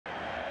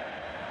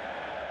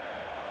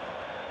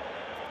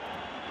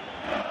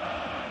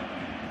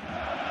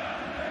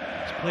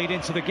Played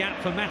into the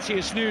gap for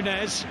Matheus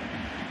Nunes.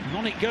 And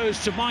on it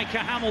goes to Micah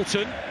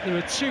Hamilton. There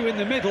are two in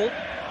the middle.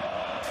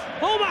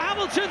 Oh, but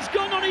Hamilton's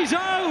gone on his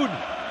own.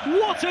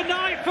 What a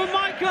night for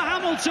Micah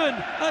Hamilton.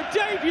 A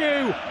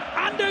debut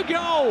and a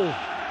goal.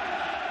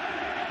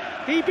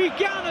 He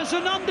began as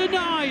an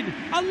under-9,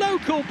 a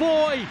local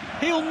boy.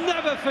 He'll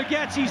never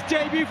forget his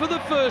debut for the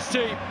first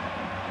team.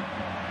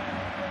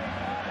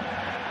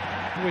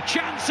 With a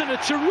chance and a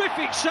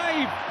terrific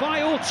save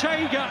by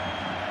Ortega.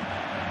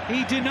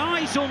 He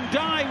denies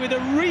Undai with a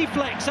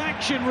reflex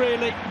action,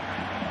 really.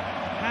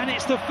 And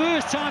it's the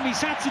first time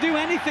he's had to do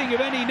anything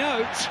of any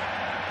note.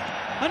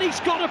 And he's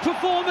got to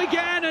perform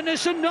again, and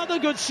it's another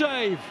good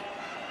save.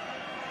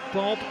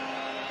 Bobb.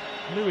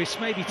 Lewis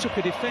maybe took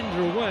a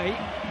defender away.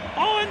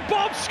 Oh, and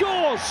Bobb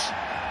scores!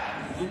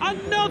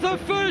 Another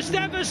first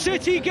ever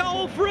City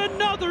goal for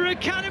another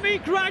academy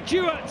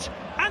graduate.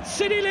 And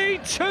City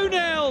lead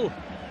 2-0.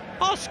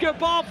 Oscar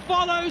Bobb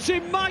follows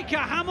in Micah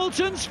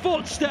Hamilton's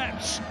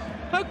footsteps.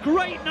 A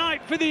great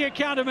night for the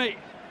academy.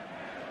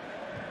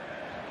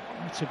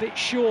 It's a bit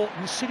short,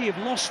 and City have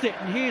lost it,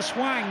 and here's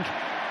Hwang.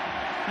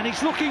 And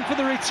he's looking for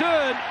the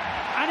return,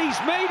 and he's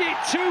made it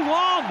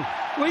 2-1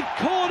 with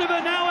quarter of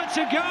an hour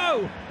to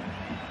go.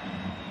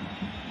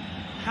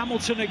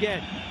 Hamilton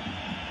again.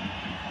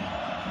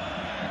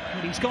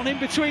 And he's gone in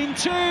between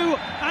two,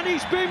 and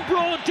he's been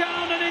brought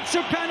down, and it's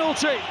a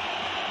penalty.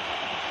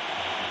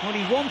 Well,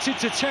 he wanted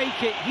to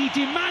take it, he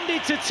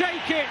demanded to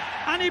take it,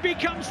 and he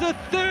becomes the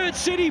third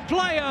City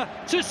player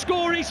to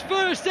score his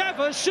first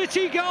ever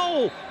City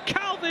goal.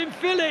 Kalvin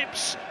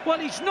Phillips. Well,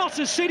 he's not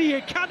a City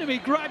Academy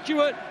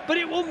graduate, but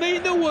it will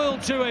mean the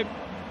world to him.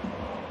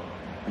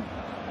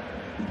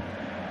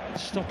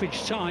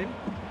 Stoppage time.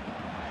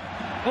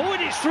 Oh,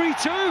 and it's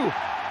 3-2.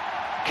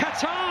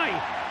 Katai.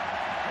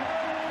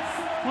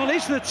 Well,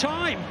 is the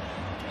time.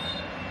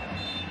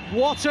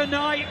 What a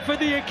night for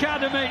the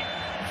academy.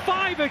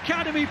 5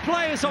 academy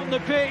players on the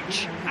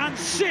pitch and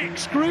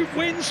 6 group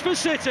wins for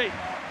City.